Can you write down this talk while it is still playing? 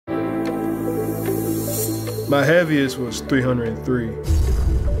My heaviest was 303.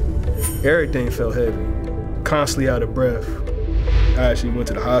 Everything felt heavy, constantly out of breath. I actually went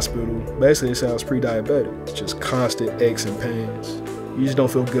to the hospital. Basically, it sounds pre-diabetic. Just constant aches and pains. You just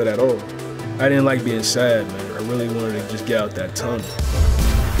don't feel good at all. I didn't like being sad, man. I really wanted to just get out that tunnel.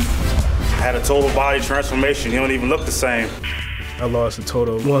 Had a total body transformation. You don't even look the same. I lost a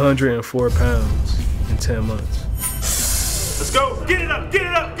total of 104 pounds in 10 months. Let's go, get it up, get it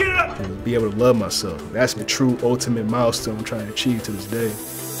up, get it up. And be able to love myself. That's the true ultimate milestone I'm trying to achieve to this day.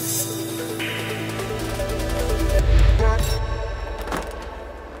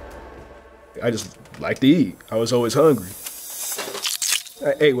 I just like to eat. I was always hungry.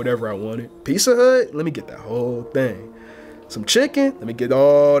 I ate whatever I wanted. Pizza Hut, let me get that whole thing. Some chicken, let me get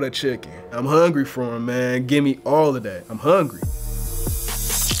all the chicken. I'm hungry for them, man. Give me all of that. I'm hungry.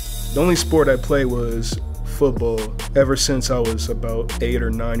 The only sport I played was football ever since I was about 8 or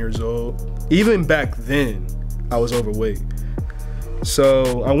 9 years old. Even back then, I was overweight.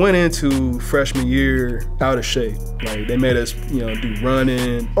 So I went into freshman year out of shape. Like they made us, do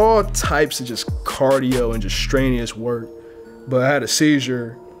running, all types of just cardio and just strenuous work. But I had a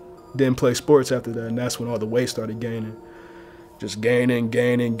seizure, didn't play sports after that, and that's when all the weight started gaining. Just gaining,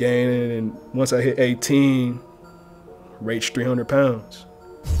 and once I hit 18, reached 300 pounds.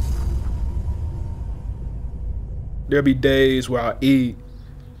 There'll be days where I'll eat,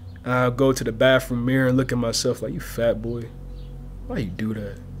 and I'll go to the bathroom mirror and look at myself like, you fat boy. Why you do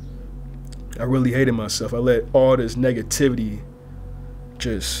that? I really hated myself. I let all this negativity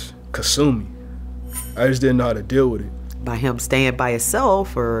just consume me. I just didn't know how to deal with it. By him staying by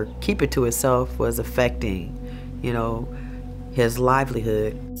himself or keeping to himself was affecting, his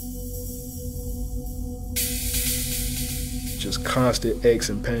livelihood. Just constant aches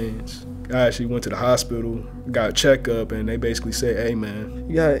and pains. I actually went to the hospital, got a checkup, and they basically said, hey man,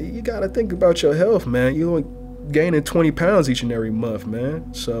 you gotta think about your health, man. You're gaining 20 pounds each and every month,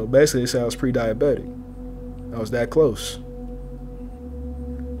 man. So basically it sounds pre-diabetic. I was that close.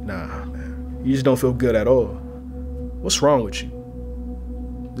 Nah, man, you just don't feel good at all. What's wrong with you?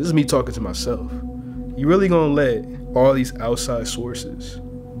 This is me talking to myself. You really gonna let all these outside sources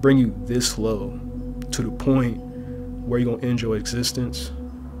bring you this low to the point where you're gonna end your existence?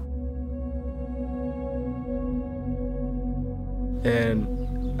 And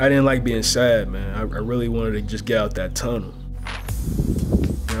I didn't like being sad, man. I really wanted to just get out that tunnel.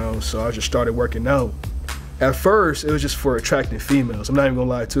 So I just started working out. At first, it was just for attracting females. I'm not even gonna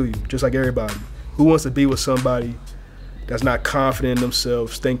lie to you, just like everybody. Who wants to be with somebody that's not confident in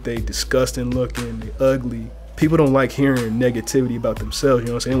themselves, think they disgusting looking, they ugly? People don't like hearing negativity about themselves, you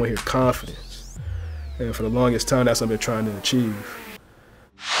know what I'm saying? They want to hear confidence. And for the longest time, that's what I've been trying to achieve.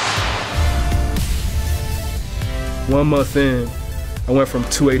 1 month in, I went from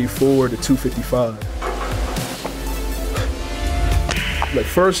 284 to 255. The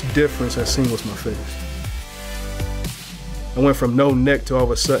first difference I seen was my face. I went from no neck to all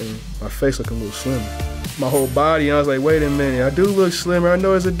of a sudden, my face looking a little slimmer. My whole body, I was like, wait a minute, I do look slimmer, I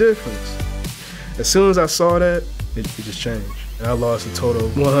know there's a difference. As soon as I saw that, it just changed. And I lost a total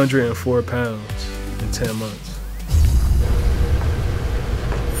of 104 pounds in 10 months.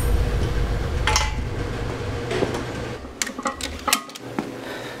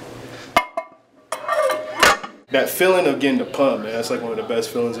 That feeling of getting the pump, man, that's like one of the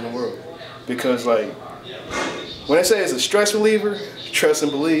best feelings in the world. Because like, when I say it's a stress reliever, trust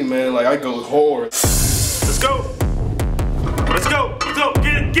and believe, man, like I go hard. Let's go. Let's go. Let's go.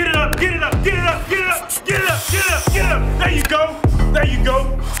 Get it up. Get it up. Get it up. Get it up. Get it up. Get it up. Get it up. There you go. There you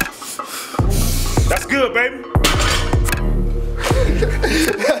go. That's good, baby.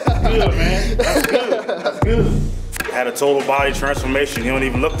 That's good, man. That's good. That's good. Had a total body transformation. He don't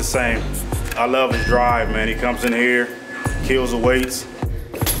even look the same. I love his drive, man. He comes in here, kills the weights.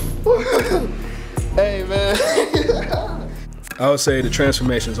 Hey, man. I would say the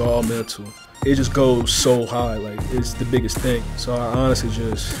transformation is all mental. It just goes so high, like it's the biggest thing. So I honestly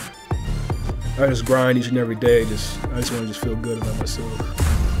I just grind each and every day. I just want to just feel good about myself.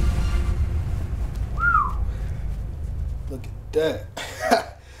 Look at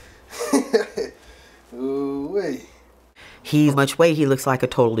that. Ooh, wait. He's much weight, he looks like a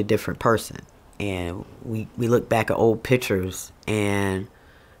totally different person. And we look back at old pictures and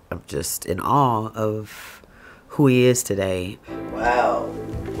I'm just in awe of who he is today. Wow,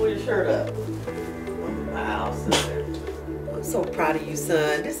 pull your shirt up. Wow, son. I'm so proud of you,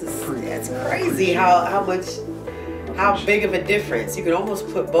 son. That's crazy how big of a difference. You can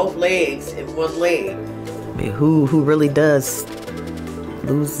almost put both legs in one leg. I mean, who really does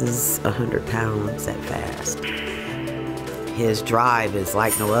loses 100 pounds that fast? His drive is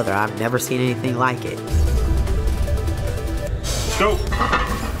like no other. I've never seen anything like it. Go.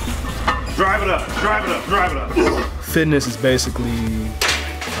 Drive it up, drive it up, drive it up. Fitness is basically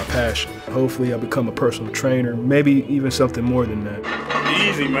my passion. Hopefully I become a personal trainer, maybe even something more than that.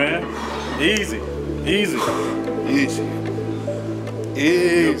 Easy, man. Easy, easy. Easy.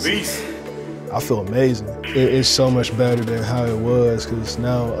 You're a Easy. beast. I feel amazing. It's so much better than how it was because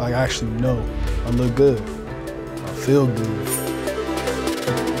now I actually know I look good. I feel good.